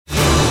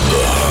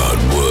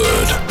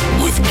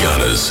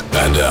Gunners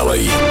and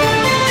Ali.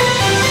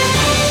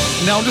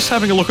 Now, I'm just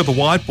having a look at the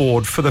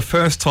whiteboard. For the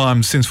first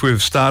time since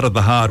we've started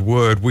the hard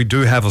word, we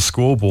do have a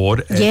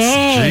scoreboard. It's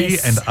G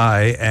and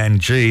A, and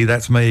G,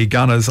 that's me,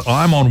 Gunners.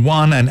 I'm on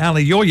 1, and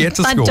Ali, you're yet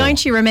to score. But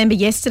don't you remember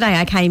yesterday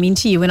I came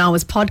into you when I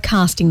was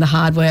podcasting the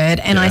hard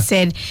word, and I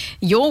said,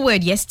 your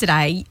word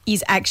yesterday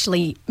is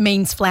actually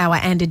means flower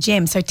and a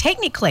gem. So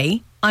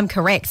technically, I'm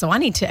correct. So I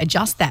need to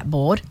adjust that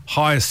board.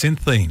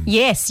 Hyacinthine.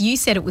 Yes, you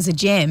said it was a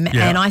gem,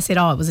 and I said,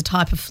 it was a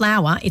type of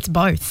flower. It's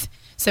both.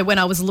 So when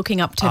I was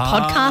looking up to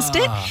podcast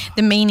it,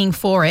 the meaning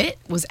for it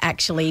was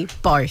actually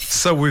both.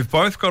 So we've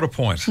both got a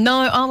point.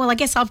 No, I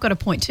guess I've got a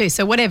point too.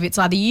 So whatever, it's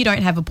either you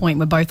don't have a point,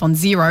 we're both on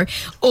 0,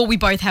 or we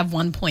both have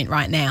 1 point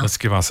right now. Let's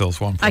give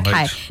ourselves 1 point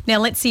each. Now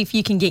let's see if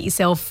you can get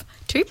yourself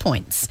 2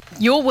 points.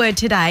 Your word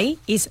today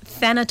is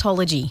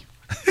thanatology.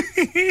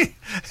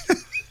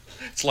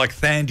 It's like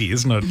Thandy,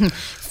 isn't it?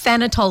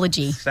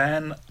 Thanatology.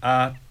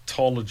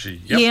 Thanatology.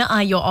 Yep. Here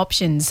are your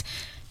options.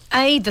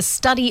 A, the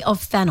study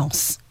of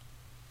Thanos.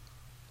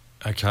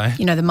 Okay.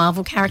 You know the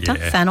Marvel character,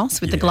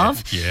 Thanos, with the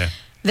glove? Yeah.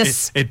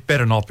 It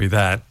better not be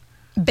that.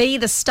 B,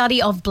 the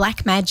study of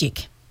black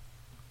magic.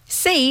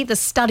 C, the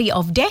study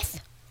of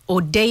death.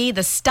 Or D,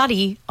 the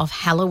study of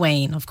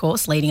Halloween. Of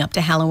course, leading up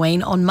to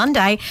Halloween on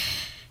Monday.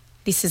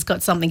 This has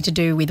got something to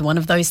do with one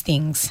of those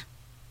things.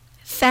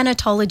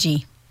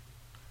 Thanatology.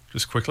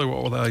 Just quickly,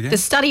 what were they again? The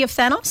study of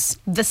Thanos,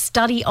 the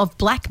study of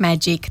black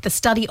magic, the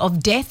study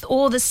of death,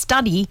 or the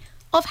study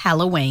of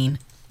Halloween.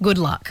 Good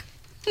luck.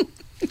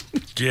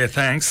 Yeah,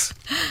 thanks.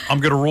 I'm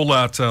going to rule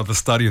out the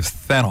study of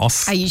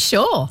Thanos. Are you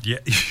sure? Yeah.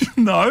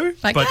 No,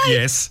 Okay. but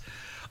yes.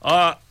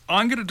 I'm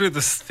going to do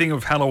this thing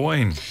of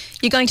Halloween.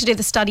 You're going to do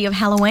the study of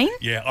Halloween?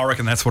 Yeah, I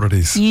reckon that's what it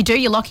is. You do?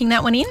 You're locking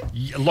that one in?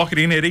 Yeah, lock it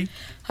in, Eddie.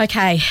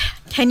 Okay.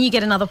 Can you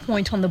get another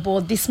point on the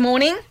board this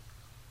morning?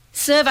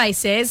 Survey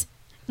says,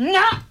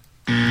 no.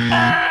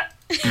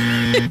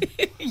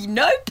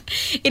 Nope.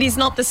 It is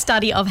not the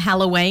study of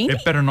Halloween.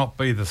 It better not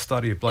be the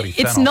study of bloody Thanos.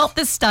 It's not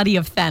the study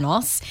of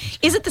Thanos.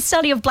 Is it the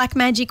study of black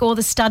magic or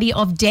the study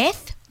of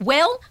death?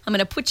 Well, I'm going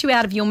to put you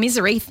out of your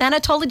misery.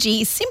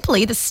 Thanatology is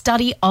simply the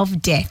study of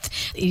death.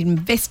 It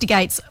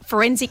investigates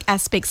forensic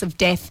aspects of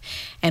death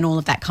and all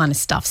of that kind of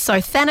stuff. So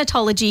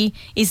thanatology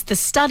is the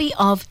study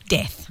of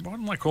death. Why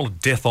don't I call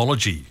it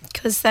deathology?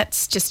 Because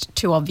that's just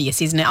too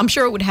obvious, isn't it? I'm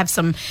sure it would have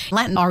some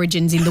Latin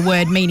origins in the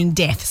word meaning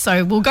death.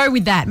 So we'll go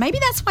with that. Maybe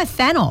that's why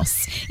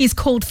Thanos is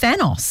called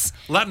Thanos.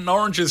 Latin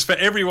oranges for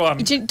everyone.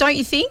 Don't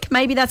you think?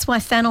 Maybe that's why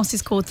Thanos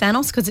is called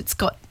Thanos, because it's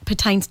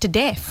pertains to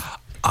death.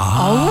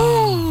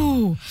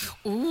 Oh.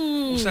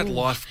 Ooh. Was that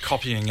life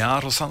copying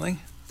art or something?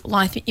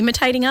 Life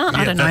imitating art?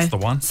 Yeah, I don't know. that's the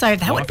one. So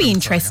that would be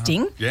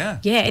interesting. Yeah.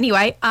 Yeah,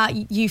 anyway,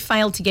 you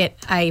failed to get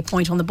a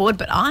point on the board,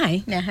 but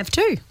I now have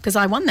 2 because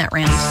I won that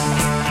round.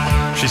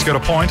 She's got a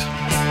point.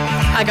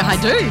 I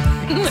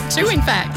do. 2, in fact.